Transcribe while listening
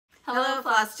Hello,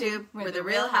 Flosstube. We're the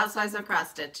Real Housewives of Cross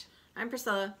Stitch. I'm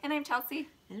Priscilla. And I'm Chelsea.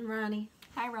 And Ronnie.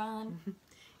 Hi, Ron.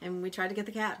 And we tried to get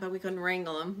the cat, but we couldn't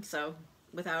wrangle him, so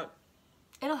without...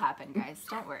 It'll happen, guys.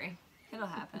 Don't worry. It'll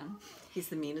happen. He's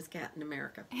the meanest cat in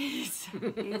America. He's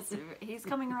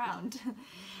coming around.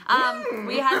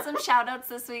 We had some shout outs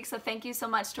this week, so thank you so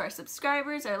much to our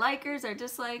subscribers, our likers, our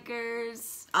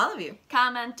dislikers. All of you.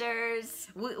 Commenters.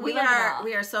 We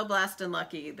are so blessed and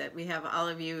lucky that we have all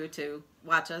of you to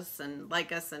watch us and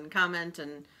like us and comment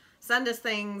and send us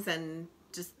things and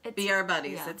just be our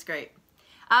buddies. Yeah. It's great.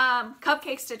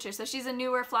 Cupcake Stitcher. So she's a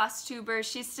newer Flosstuber.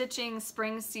 She's stitching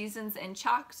spring seasons in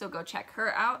chalk, so go check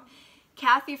her out.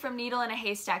 Kathy from Needle in a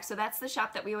Haystack. So that's the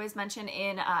shop that we always mention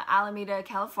in Alameda,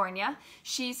 California.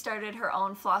 She started her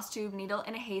own Flosstube Needle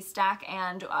in a Haystack,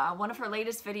 and one of her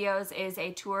latest videos is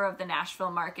a tour of the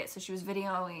Nashville market. So she was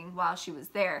videoing while she was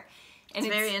there. And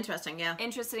it's very interesting, yeah.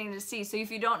 Interesting to see. So if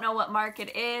you don't know what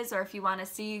market is, or if you want to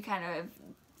see kind of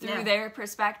through their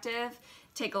perspective,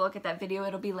 take a look at that video.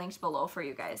 It'll be linked below for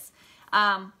you guys.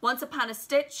 Once Upon a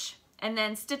Stitch. And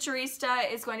then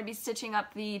Stitcherista is going to be stitching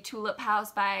up the Tulip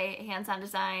House by Hands On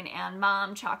Design and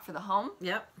Mom Chalk for the Home.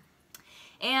 Yep.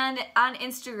 And on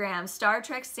Instagram, Star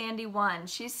Trek Sandy 1.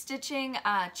 She's stitching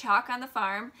Chalk on the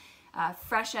Farm,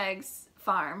 Fresh Eggs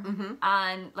Farm,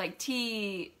 on like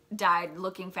tea dyed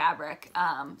looking fabric.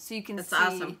 So you can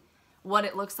see what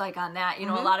it looks like on that. You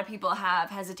know, a lot of people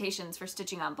have hesitations for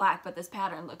stitching on black, but this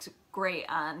pattern looks great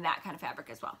on that kind of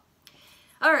fabric as well.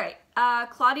 All right,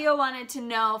 Claudio wanted to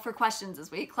know, for questions this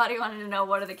week, Claudio wanted to know,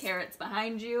 what are the carrots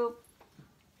behind you?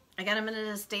 I got them in an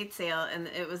estate sale, and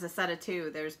it was a set of two.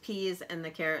 There's peas and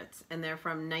the carrots, and they're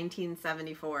from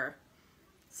 1974.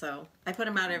 So I put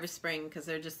them out every spring because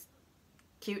they're just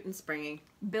cute and springy.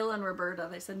 Bill and Roberta,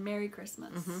 they said Merry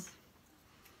Christmas.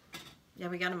 Yeah,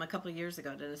 we got them a couple years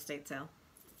ago at an estate sale.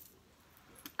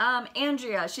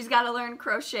 Andrea, she's got to learn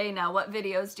crochet now. What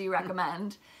videos do you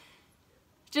recommend?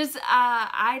 Just,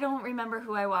 I don't remember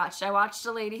who I watched. I watched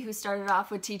a lady who started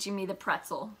off with teaching me the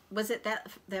pretzel. Was it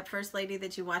that first lady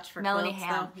that you watched for Melanie quilts,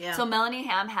 Ham. though? Yeah. So Melanie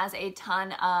Ham has a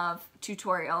ton of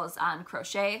tutorials on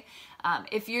crochet.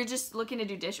 If you're just looking to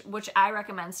do which I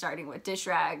recommend starting with dish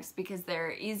rags because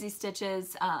they're easy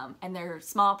stitches and they're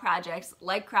small projects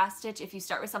like cross stitch. If you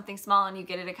start with something small and you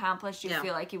get it accomplished, you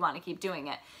feel like you want to keep doing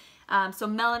it. So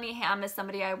Melanie Ham is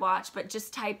somebody I watch, but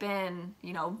just type in,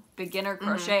 you know, beginner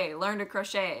crochet, learn to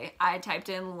crochet. I typed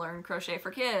in learn crochet for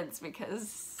kids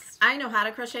because... I know how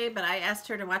to crochet, but I asked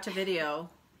her to watch a video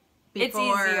before...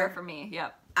 It's easier for me,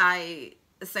 yep. I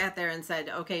sat there and said,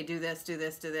 okay, do this, do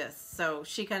this, do this. So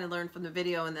she kind of learned from the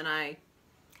video, and then I...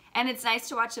 And it's nice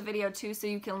to watch the video too, so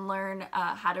you can learn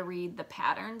how to read the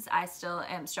patterns. I still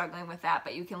am struggling with that,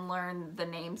 but you can learn the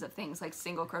names of things like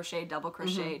single crochet, double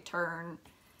crochet, turn...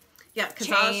 Yeah,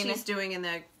 because all she's doing in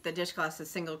the dish class is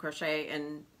single crochet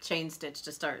and chain stitch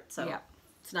to start, so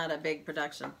it's not a big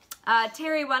production.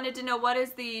 Terry wanted to know, what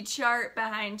is the chart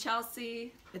behind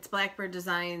Chelsea? It's Blackbird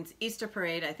Designs Easter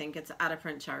Parade. I think it's out of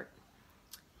print chart.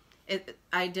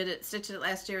 I stitched it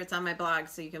last year. It's on my blog,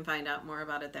 so you can find out more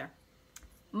about it there.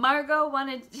 Margot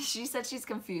she said she's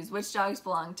confused. Which dogs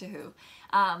belong to who?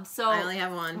 So I only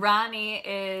have one. Ronnie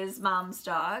is Mom's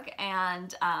dog,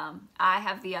 and I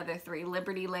have the other three,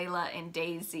 Liberty, Layla, and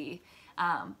Daisy.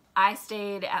 I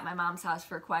stayed at my mom's house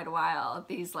for quite a while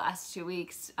these last 2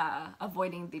 weeks,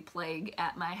 avoiding the plague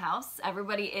at my house.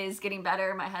 Everybody is getting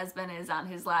better. My husband is on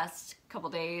his last couple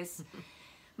days.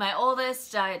 My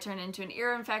oldest, it turned into an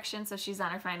ear infection, so she's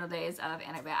on her final days of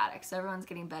antibiotics. So everyone's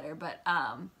getting better, but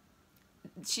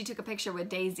she took a picture with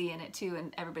Daisy in it too,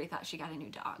 and everybody thought she got a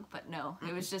new dog, but no,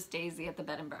 it was just Daisy at the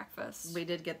bed and breakfast. We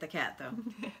did get the cat though.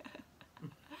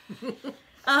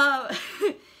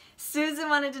 Susan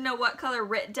wanted to know what color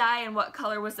Rit dye and what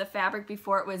color was the fabric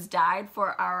before it was dyed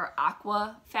for our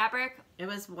aqua fabric. It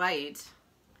was white,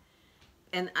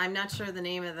 and I'm not sure the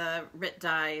name of the Rit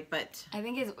dye, but I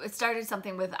think it started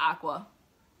something with aqua.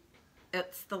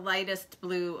 It's the lightest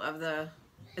blue of the...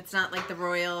 It's not like the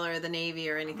royal or the navy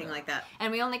or anything like that.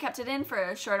 And we only kept it in for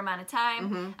a short amount of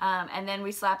time, and then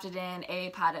we slapped it in a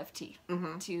pot of tea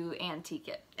to antique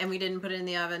it. And we didn't put it in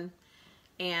the oven.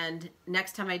 And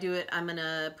next time I do it, I'm going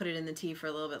to put it in the tea for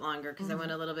a little bit longer because I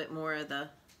want a little bit more of the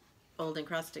old and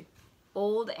crusty.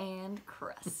 Old and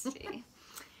crusty.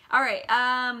 All right.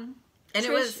 And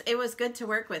it was good to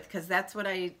work with because that's what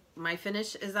my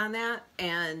finish is on that,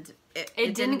 and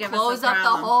it didn't close up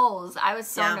the holes. I was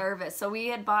so nervous. So we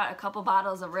had bought a couple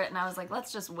bottles of Rit, and I was like,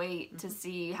 let's just wait to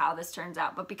see how this turns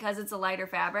out. But because it's a lighter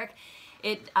fabric,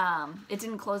 it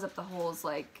didn't close up the holes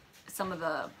like some of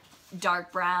the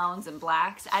dark browns and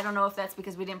blacks. I don't know if that's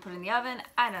because we didn't put it in the oven.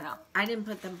 I don't know. I didn't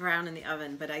put the brown in the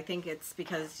oven, but I think it's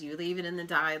because you leave it in the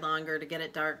dye longer to get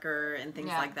it darker and things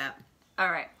like that.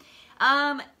 All right.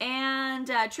 And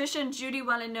Trisha and Judy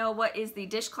want to know, what is the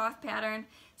dishcloth pattern?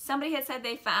 Somebody had said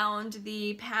they found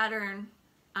the pattern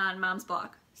on Mom's blog,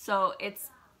 so it's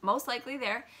most likely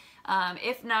there.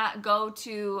 If not, go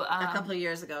to a couple of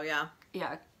years ago.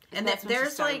 Yeah. And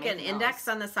there's like an index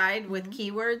on the side with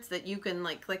keywords that you can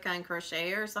like click on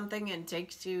crochet or something, and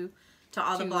takes you to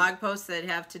all the blog posts that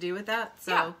have to do with that.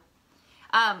 So,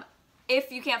 if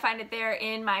you can't find it there,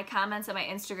 in my comments on my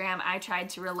Instagram, I tried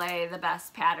to relay the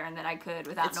best pattern that I could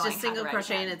without knowing how to write it. It's just single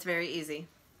crochet and it's very easy.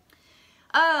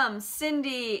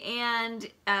 Cindy and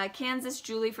Kansas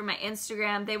Julie from my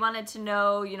Instagram, they wanted to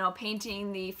know, you know,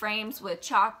 painting the frames with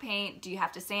chalk paint, do you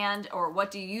have to sand, or what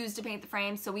do you use to paint the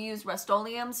frames? So we use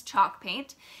Rust-Oleum's chalk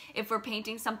paint. If we're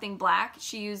painting something black,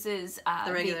 she uses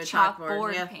the regular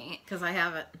chalkboard paint. Because I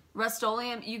have it.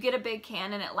 Rust-Oleum, you get a big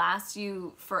can and it lasts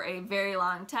you for a very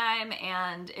long time,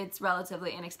 and it's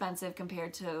relatively inexpensive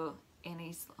compared to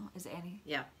Annie's. Is it Annie?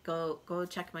 Yeah, go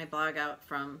check my blog out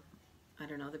from, I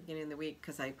don't know, the beginning of the week,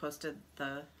 because I posted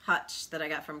the hutch that I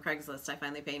got from Craigslist. I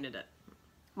finally painted it.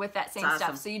 With that same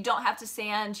stuff. So you don't have to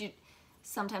sand.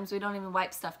 Sometimes we don't even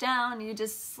wipe stuff down. You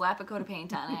just slap a coat of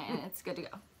paint on it and it's good to go.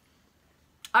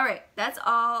 All right, that's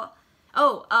all.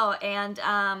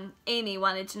 And Amy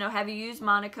wanted to know, have you used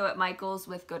Monaco at Michael's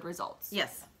with good results?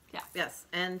 Yes. Yeah. Yes,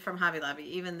 and from Hobby Lobby,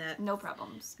 even that. No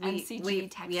problems. NCG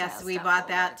textile. Yes, we bought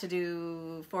that to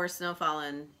do for snowfall,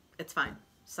 and it's fine.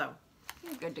 So.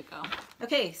 You're good to go.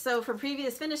 Okay, so for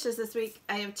previous finishes this week,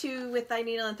 I have 2 with thy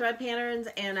needle and thread patterns,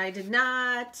 and I did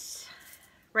not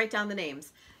write down the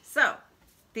names. So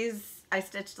these I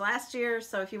stitched last year,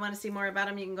 so if you want to see more about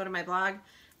them, you can go to my blog.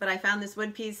 But I found this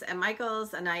wood piece at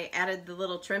Michael's, and I added the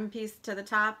little trim piece to the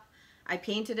top. I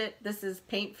painted it. This is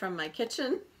paint from my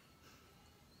kitchen.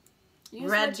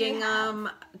 Red gingham,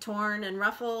 torn and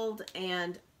ruffled,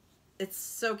 and it's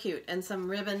so cute. And some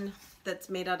ribbon that's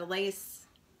made out of lace,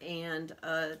 and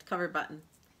a cover button,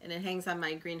 and it hangs on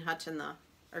my green hutch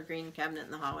or green cabinet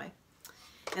in the hallway.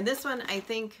 And this one, I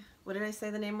think, what did I say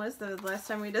the name was the last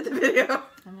time we did the video?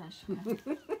 I'm not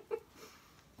sure.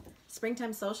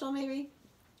 Springtime Social, maybe?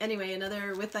 Anyway,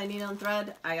 another with thy needle and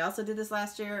thread. I also did this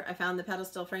last year. I found the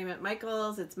pedestal frame at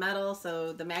Michael's. It's metal,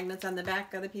 so the magnets on the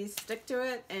back of the piece stick to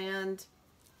it, and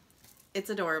it's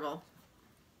adorable.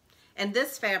 And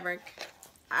this fabric,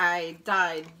 I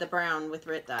dyed the brown with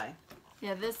Rit dye.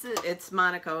 Yeah, it's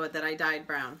Monaco that I dyed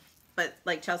brown. But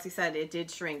like Chelsea said, it did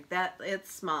shrink.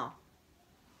 It's small.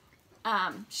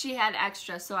 She had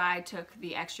extra, so I took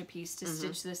the extra piece to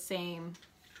stitch the same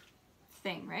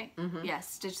thing, right?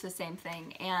 Yes, stitch the same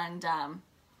thing. And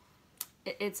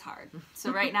it's hard.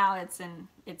 So right now it's in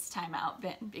its timeout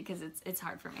bin because it's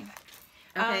hard for me.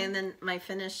 Okay, and then my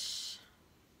finish.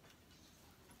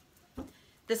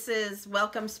 This is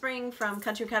Welcome Spring from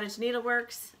Country Cottage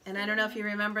Needleworks, and I don't know if you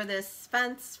remember this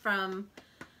fence from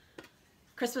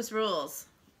Christmas Rules,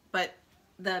 but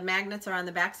the magnets are on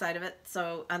the back side of it.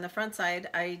 So on the front side,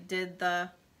 I did the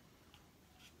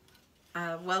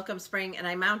Welcome Spring, and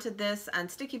I mounted this on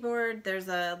sticky board. There's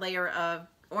a layer of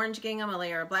orange gingham, a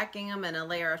layer of black gingham, and a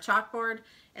layer of chalkboard.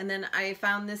 And then I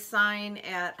found this sign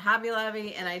at Hobby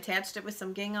Lobby, and I attached it with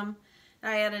some gingham.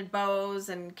 I added bows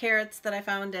and carrots that I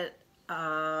found at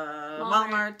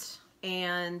Walmart,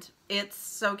 and it's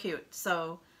so cute.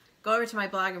 So go over to my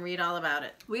blog and read all about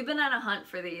it. We've been on a hunt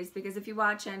for these because if you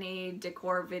watch any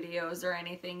decor videos or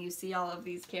anything, you see all of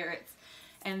these carrots,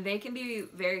 and they can be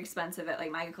very expensive at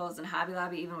like Michael's and Hobby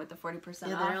Lobby, even with the 40% off.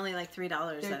 Yeah, they're only like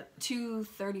 $3. They're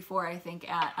 $2.34, I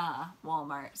think, at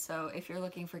Walmart. So if you're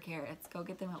looking for carrots, go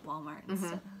get them at Walmart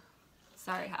instead.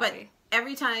 Sorry, Hobby. But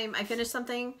every time I finish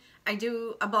something, I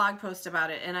do a blog post about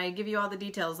it, and I give you all the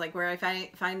details, like where I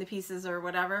find the pieces or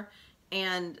whatever.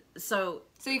 And so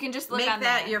you can just look make on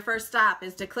that there. your first stop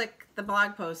is to click the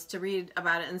blog post to read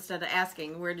about it instead of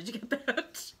asking, where did you get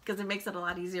that? Because it makes it a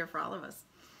lot easier for all of us.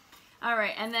 All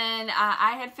right, and then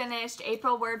I had finished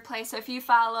April Wordplay. So if you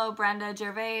follow Brenda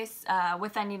Gervais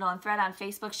with Thy Needle and Thread on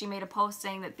Facebook, she made a post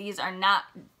saying that these are not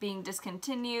being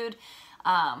discontinued.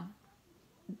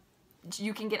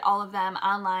 You can get all of them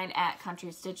online at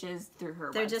Country Stitches through her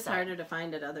website. They're just harder to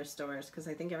find at other stores because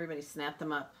I think everybody snapped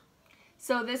them up.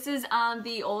 So this is on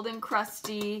the old and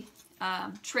crusty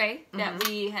tray that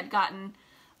we had gotten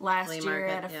last year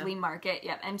at a flea market.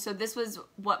 Yep. And so this was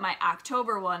what my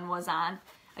October one was on.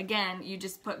 Again, you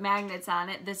just put magnets on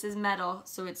it. This is metal,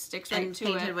 so it sticks right to it.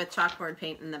 And painted with chalkboard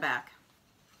paint in the back.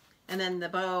 And then the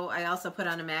bow I also put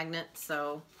on a magnet,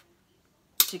 so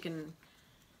she can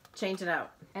change it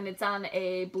out. And it's on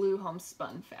a blue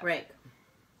homespun fabric. Right.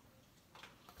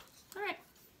 All right.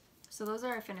 So those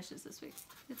are our finishes this week.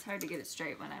 It's hard to get it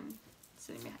straight when I'm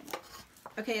sitting behind it.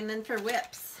 Okay, and then for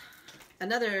whips,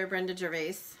 another Brenda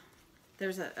Gervais.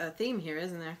 There's a theme here,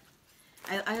 isn't there?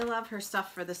 I love her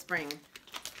stuff for the spring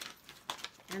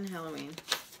and Halloween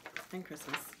and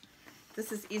Christmas.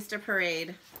 This is Easter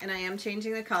Parade, and I am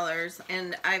changing the colors,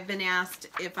 and I've been asked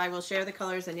if I will share the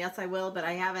colors, and yes I will, but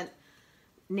I haven't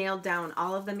nailed down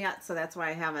all of them yet, so that's why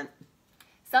I haven't.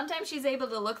 Sometimes she's able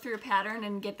to look through a pattern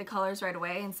and get the colors right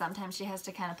away, and sometimes she has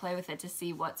to kind of play with it to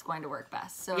see what's going to work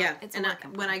best. So yeah, it's and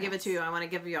when I give it to you, I want to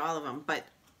give you all of them, but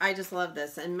I just love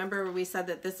this. And remember we said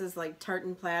that this is like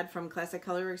tartan plaid from Classic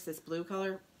Colorworks, this blue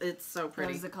color? It's so pretty.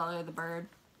 That was the color of the bird.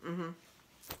 Mm-hmm.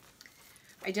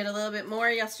 I did a little bit more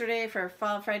yesterday for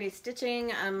Fall Friday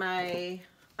stitching on my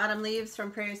autumn leaves from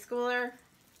Prairie Schooler.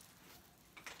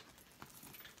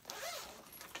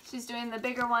 She's doing the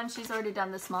bigger one. She's already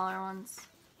done the smaller ones.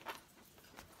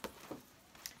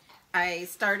 I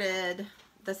started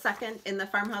the second in the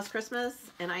Farmhouse Christmas,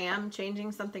 and I am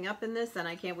changing something up in this, and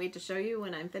I can't wait to show you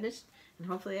when I'm finished, and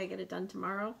hopefully I get it done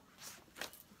tomorrow.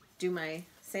 Do my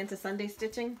Santa Sunday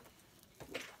stitching.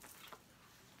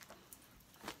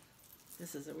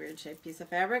 This is a weird shaped piece of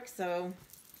fabric, so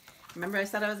remember I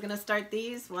said I was going to start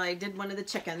these? Well, I did one of the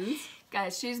chickens.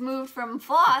 Guys, she's moved from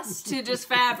floss to just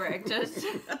fabric. Just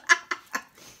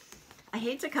I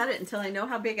hate to cut it until I know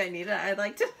how big I need it. I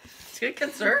like to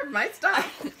conserve my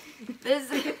stuff. This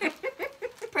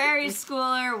Prairie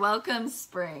Schooler welcome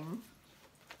spring.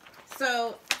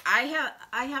 So I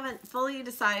haven't fully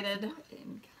decided.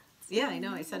 Yeah, I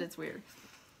know. I said it's weird,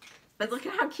 but look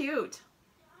at how cute.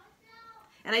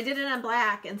 And I did it on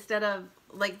black instead of,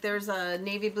 like, there's a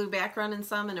navy blue background in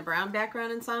some and a brown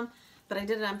background in some, but I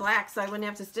did it on black so I wouldn't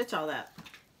have to stitch all that.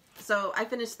 So I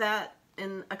finished that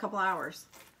in a couple hours.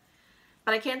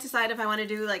 But I can't decide if I want to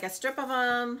do like a strip of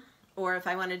them or if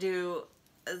I want to do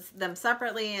them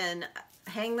separately and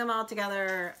hang them all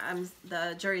together.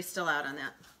 The jury's still out on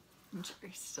that.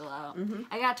 Jury's still out. Mm-hmm.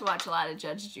 I got to watch a lot of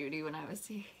Judge Judy when I was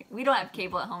here. We don't have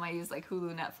cable at home. I use like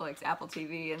Hulu, Netflix, Apple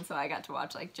TV, and so I got to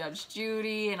watch like Judge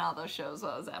Judy and all those shows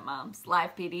while I was at Mom's.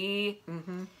 Live PD.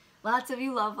 Mm-hmm. Lots of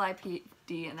you love Live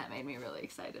PD, and that made me really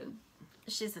excited.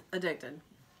 She's addicted.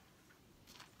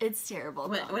 It's terrible.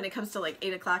 When it comes to like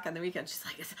 8 o'clock on the weekend, she's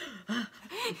like, "Is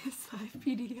Live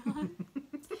PD on?"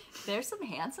 There's some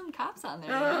handsome cops on there.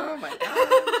 Oh my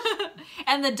gosh.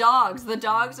 And the dogs. The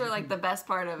dogs are like the best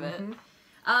part of it.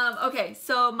 Mm-hmm. Okay,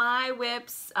 so my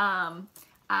whips,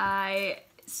 I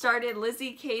started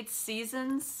Lizzie Kate's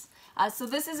Seasons. So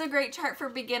this is a great chart for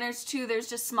beginners too. There's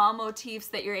just small motifs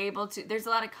that you're able to, there's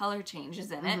a lot of color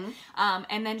changes in it.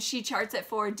 And then she charts it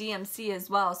for DMC as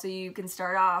well. So you can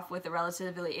start off with a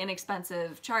relatively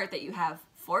inexpensive chart that you have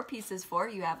 4 pieces for.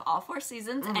 You have all 4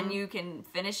 seasons and you can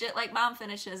finish it like Mom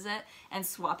finishes it and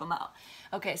swap them out.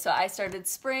 Okay, so I started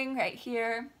spring right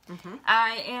here.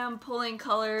 I am pulling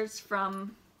colors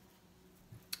from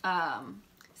my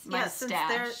stash.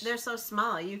 Since they're so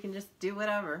small, you can just do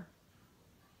whatever.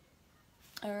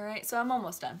 All right, so I'm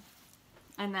almost done.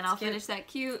 And then I'll finish that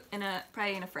cute in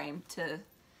probably in a frame to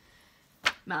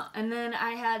mount. And then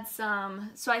I had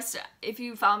some, so if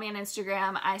you follow me on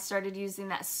Instagram, I started using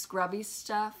that scrubby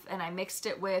stuff and I mixed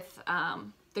it with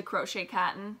the crochet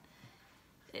cotton.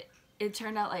 It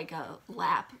turned out like a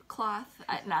lap cloth,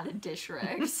 not a dish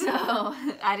rag, so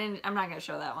I'm not gonna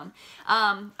show that one.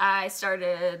 I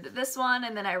started this one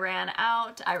and then I ran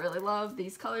out. I really love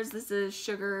these colors. This is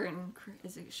sugar and,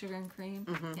 is it sugar and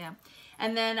cream? Yeah.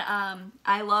 And then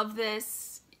I love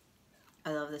this.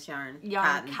 I love this yarn.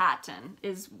 Cotton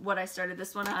is what I started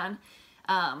this one on.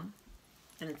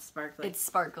 And it's sparkly. It's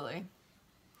sparkly.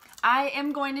 I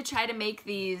am going to try to make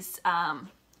these, I'm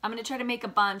going to try to make a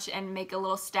bunch and make a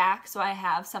little stack so I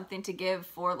have something to give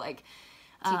for like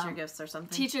teacher gifts or something.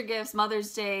 Teacher gifts,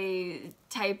 Mother's Day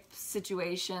type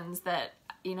situations that,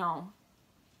 you know,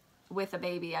 with a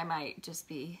baby I might just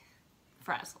be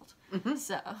frazzled.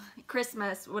 So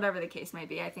Christmas, whatever the case may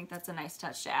be, I think that's a nice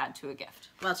touch to add to a gift.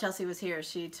 While Chelsea was here,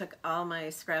 she took all my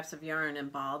scraps of yarn and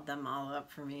balled them all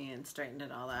up for me and straightened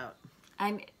it all out.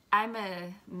 I'm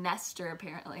a nester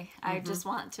apparently. I just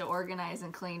want to organize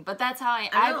and clean, but that's how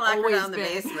I've always been. The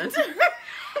basement.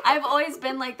 I've always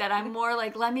been like that. I'm more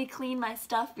like, let me clean my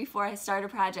stuff before I start a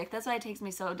project. That's why it takes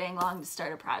me so dang long to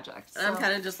start a project. So. I'm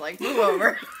kind of just like, move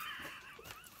over.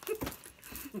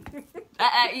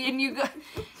 And you go,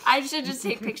 I should just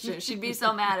take pictures. She'd be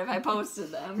so mad if I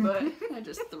posted them, but I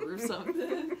just threw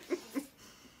something.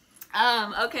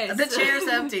 Okay. The chair's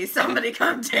empty. Somebody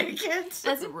come take it.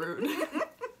 That's rude.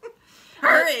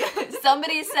 Hurry.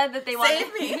 Somebody said that they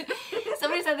wanted Save me.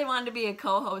 Somebody said they wanted to be a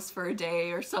co-host for a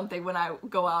day or something when I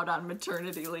go out on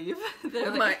maternity leave.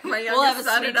 Like, my youngest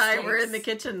son and I were in the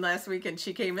kitchen last week, and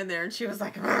she came in there and she was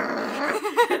like,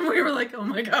 and we were like, oh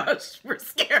my gosh, we're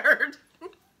scared.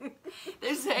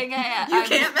 They're saying you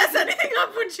can't mess anything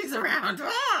up when she's around.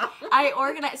 I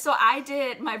organized, so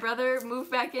my brother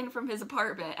moved back in from his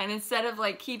apartment, and instead of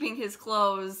like keeping his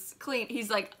clothes clean,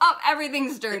 he's like, oh,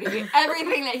 everything's dirty.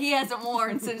 Everything that he hasn't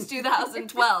worn since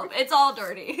 2012, it's all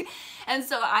dirty. And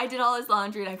so I did all his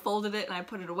laundry, and I folded it, and I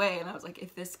put it away, and I was like,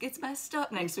 if this gets messed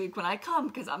up next week when I come,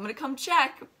 because I'm going to come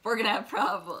check, we're going to have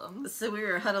problems. So we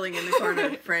were huddling in the corner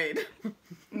afraid.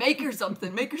 Make her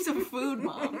something. Make her some food,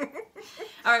 Mom.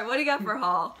 All right, what do you got for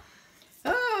haul?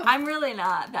 Oh. I'm really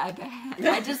not that bad.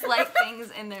 I just like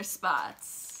things in their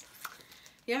spots.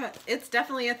 Yeah, it's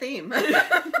definitely a theme.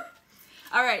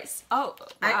 All right. Oh, wow.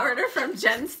 I ordered from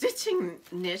Jen Stitching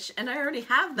Niche, and I already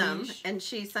have them. Niche. And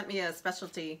she sent me a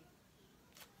specialty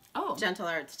Oh, Gentle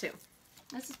Arts too.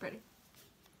 this is pretty.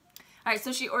 All right,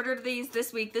 so she ordered these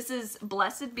this week. This is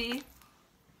Blessed Bee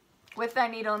with thy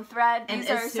needle and thread. And These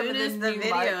are as some soon of as the new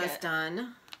video is market.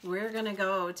 done, we're going to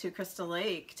go to Crystal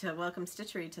Lake to welcome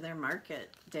Stitchery to their market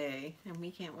day, and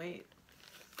we can't wait.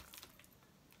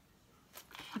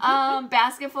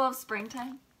 Basket full of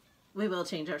springtime. We will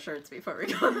change our shirts before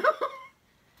we go.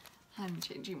 I'm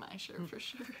changing my shirt for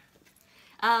sure.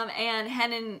 And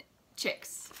hen and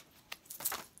chicks.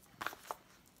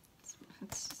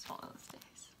 It's just one of those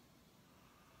days.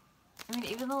 I mean,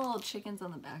 even the little chickens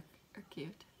on the back are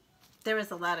cute. There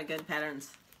was a lot of good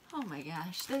patterns. Oh my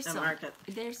gosh, there's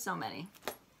so many.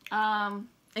 And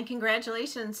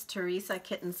congratulations, Teresa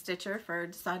Kitten Stitcher, for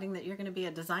deciding that you're going to be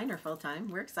a designer full time.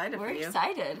 We're excited for you. We're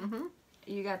excited.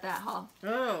 You got that haul.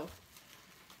 Oh.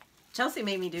 Chelsea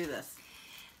made me do this.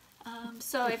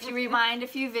 So if you rewind a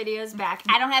few videos back,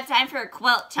 I don't have time for a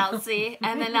quilt, Chelsea.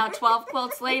 And then now 12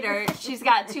 quilts later, she's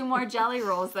got 2 more jelly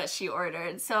rolls that she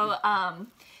ordered. So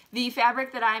the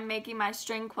fabric that I'm making my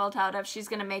string quilt out of, she's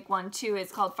going to make one too.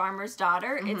 It's called Farmer's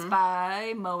Daughter. It's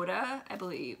by Moda, I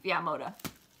believe. Yeah, Moda.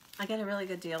 I got a really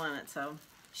good deal on it, so.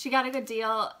 She got a good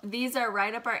deal. These are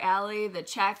right up our alley. The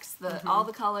checks, all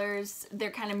the colors, they're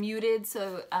kind of muted.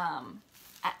 So, I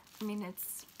mean,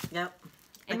 it's... Yep.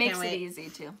 It makes it easy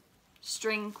too.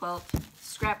 String quilt,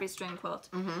 scrappy string quilt.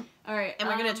 All right, and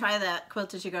we're gonna try that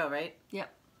quilt as you go, right?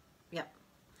 Yep. Yep.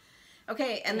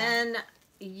 Okay, and then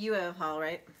you have haul,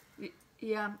 right?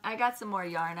 Yeah, I got some more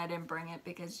yarn. I didn't bring it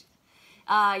because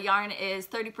yarn is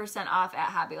 30% off at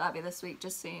Hobby Lobby this week.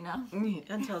 Just so you know.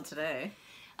 Until today.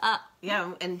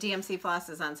 Yeah, and DMC floss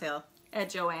is on sale at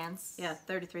Joann's. Yeah,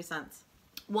 33 cents.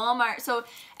 Walmart. So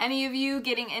any of you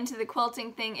getting into the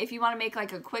quilting thing, if you want to make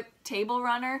like a quick table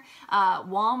runner,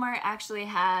 Walmart actually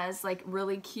has like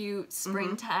really cute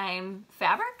springtime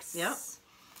fabrics. Yep.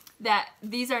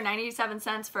 These are 97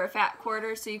 cents for a fat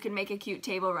quarter, so you can make a cute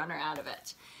table runner out of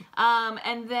it.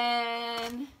 And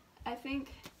then I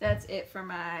think that's it for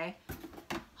my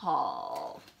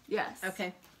haul. Yes.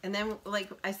 Okay. And then, like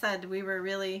I said, we were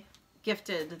really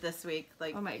gifted this week.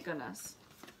 Like, oh my goodness.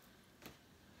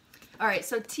 All right,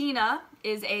 so Tina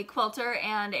is a quilter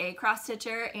and a cross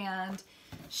stitcher, and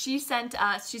she sent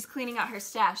us, she's cleaning out her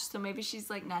stash, so maybe she's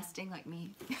like nesting like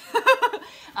me.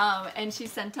 And she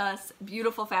sent us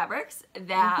beautiful fabrics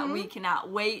that we cannot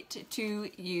wait to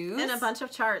use. And a bunch of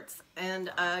charts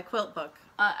and a quilt book.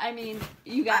 I mean,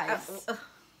 you guys,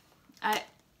 I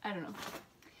don't know.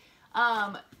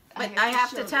 But I have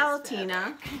to tell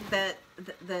Tina that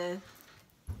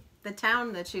the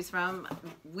town that she's from,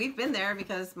 we've been there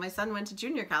because my son went to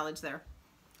junior college there.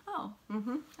 Oh, I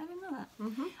didn't know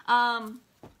that.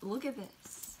 Look at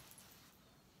this.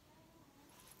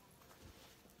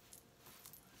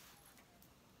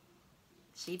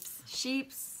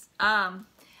 Sheeps. I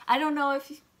don't know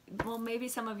if, well, maybe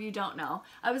some of you don't know.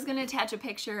 I was going to attach a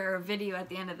picture or a video at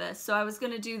the end of this. So I was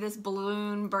going to do this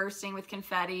balloon bursting with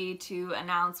confetti to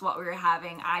announce what we were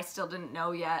having. I still didn't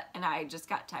know yet, and I just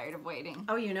got tired of waiting.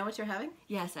 Oh, you know what you're having?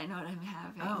 Yes, I know what I'm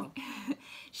having. Oh.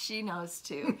 She knows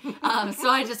too. So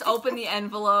I just opened the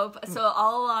envelope. So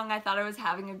all along I thought I was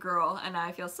having a girl, and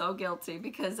I feel so guilty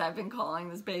because I've been calling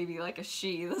this baby like a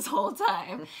she this whole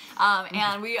time.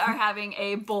 And we are having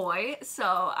a boy,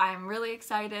 so I'm really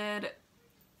excited.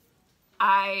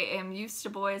 I am used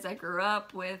to boys. I grew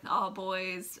up with all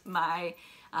boys. My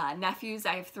nephews,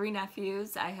 I have 3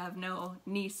 nephews. I have no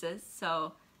nieces,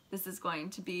 so this is going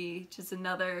to be just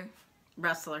another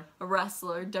wrestler,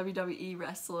 WWE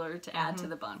wrestler to add to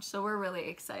the bunch. So we're really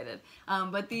excited.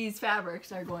 But these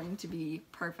fabrics are going to be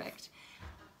perfect.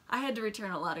 I had to return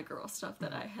a lot of girl stuff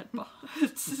that I had bought.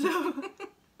 So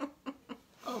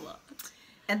A lot.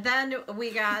 And then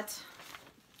we got,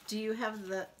 do you have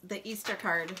the Easter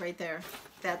card right there?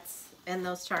 And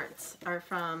those charts are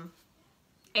from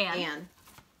Anne.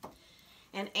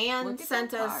 And Anne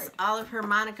sent us all of her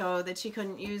Monaco that she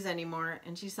couldn't use anymore,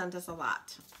 and she sent us a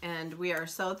lot. And we are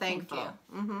so thankful. Thank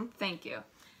you. Mm-hmm. Thank you.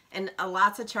 And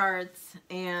lots of charts,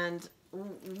 and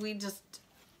we just,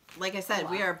 like I said,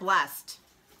 we are blessed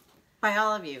by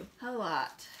all of you. A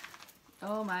lot.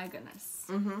 Oh my goodness.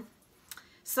 Mm-hmm.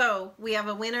 So we have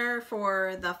a winner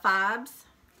for the fobs.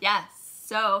 Yes.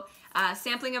 So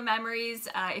Sampling of Memories.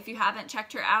 If you haven't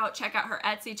checked her out, check out her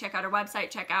Etsy, check out her website,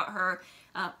 check out her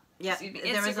Instagram.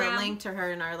 There was a link to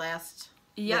her in our last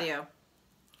video.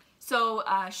 So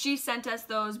she sent us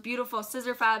those beautiful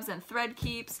scissor fobs and thread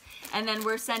keeps, and then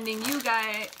we're sending you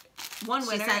guys one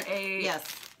winner a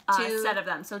set of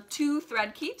them. So 2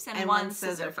 thread keeps and 1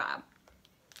 scissor fob.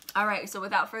 All right, so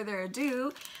without further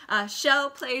ado,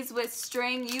 Shell Plays with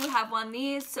String. You have won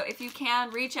these, so if you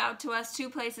can, reach out to us. 2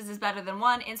 places is better than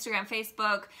 1. Instagram,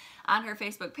 Facebook, on her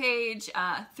Facebook page,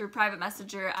 through private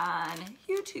messenger on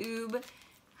YouTube,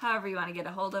 however you want to get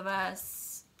a hold of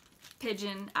us.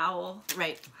 Pigeon, owl,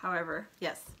 right? However,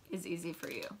 yes, is easy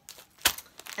for you.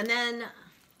 And then,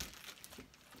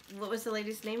 what was the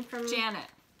lady's name from? Janet.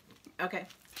 Okay.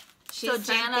 So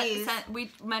Janet we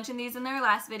mentioned these in their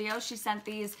last video. She sent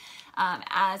these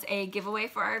as a giveaway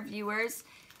for our viewers.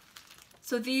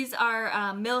 So these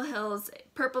are Mill Hill's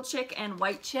Purple Chick and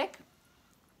White Chick.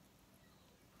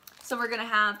 So we're gonna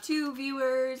have 2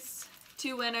 viewers,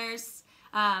 2 winners.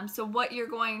 So what you're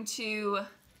going to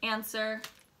answer?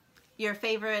 Your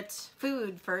favorite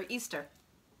food for Easter.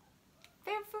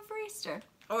 Favorite food for Easter.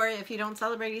 Or if you don't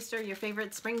celebrate Easter, your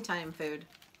favorite springtime food.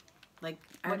 Like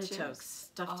artichokes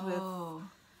stuffed with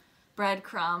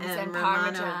breadcrumbs and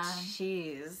Romano Parmesan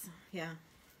cheese. Yeah.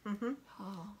 Mm-hmm.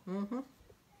 Oh. Mm-hmm.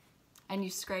 And you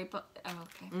scrape. Oh,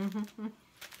 okay. Mm-hmm.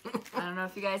 I don't know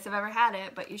if you guys have ever had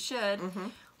it, but you should. Mm-hmm.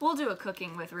 We'll do a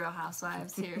cooking with Real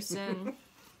Housewives here soon.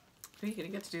 Who are you gonna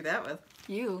get to do that with?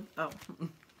 You. Oh.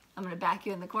 I'm gonna back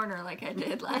you in the corner like I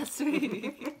did last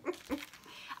week.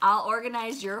 I'll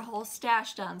organize your whole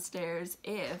stash downstairs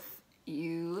if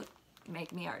you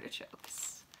make me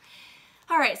artichokes.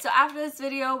 Alright, so after this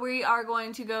video, we are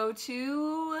going to go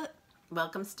to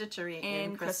Welcome Stitchery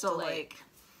in Crystal Lake.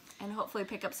 And hopefully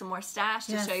pick up some more stash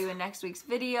to show you in next week's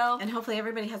video. And hopefully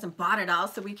everybody hasn't bought it all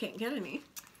so we can't get any.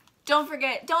 Don't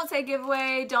forget, don't say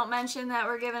giveaway, don't mention that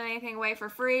we're giving anything away for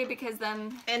free, because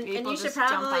then and you should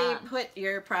probably put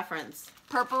your preference.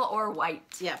 Purple or white.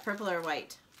 Yeah, purple or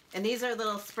white. And these are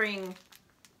little spring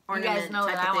ornament you guys know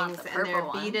type that of I things, want the and they're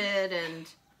purple beaded,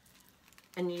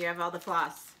 and you have all the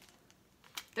floss.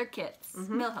 They're kits,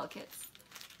 Mill Hill kits.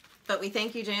 But we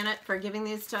thank you, Janet, for giving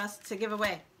these to us to give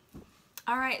away.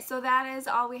 Alright, so that is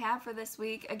all we have for this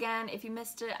week. Again, if you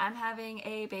missed it, I'm having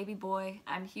a baby boy.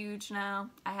 I'm huge now.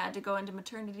 I had to go into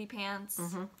maternity pants.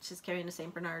 She's carrying a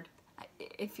St. Bernard.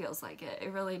 It feels like it.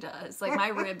 It really does. Like, my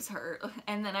ribs hurt.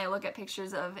 And then I look at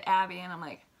pictures of Abby and I'm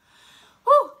like,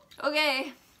 whew,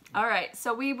 okay. Alright,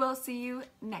 so we will see you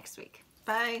next week.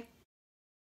 Bye.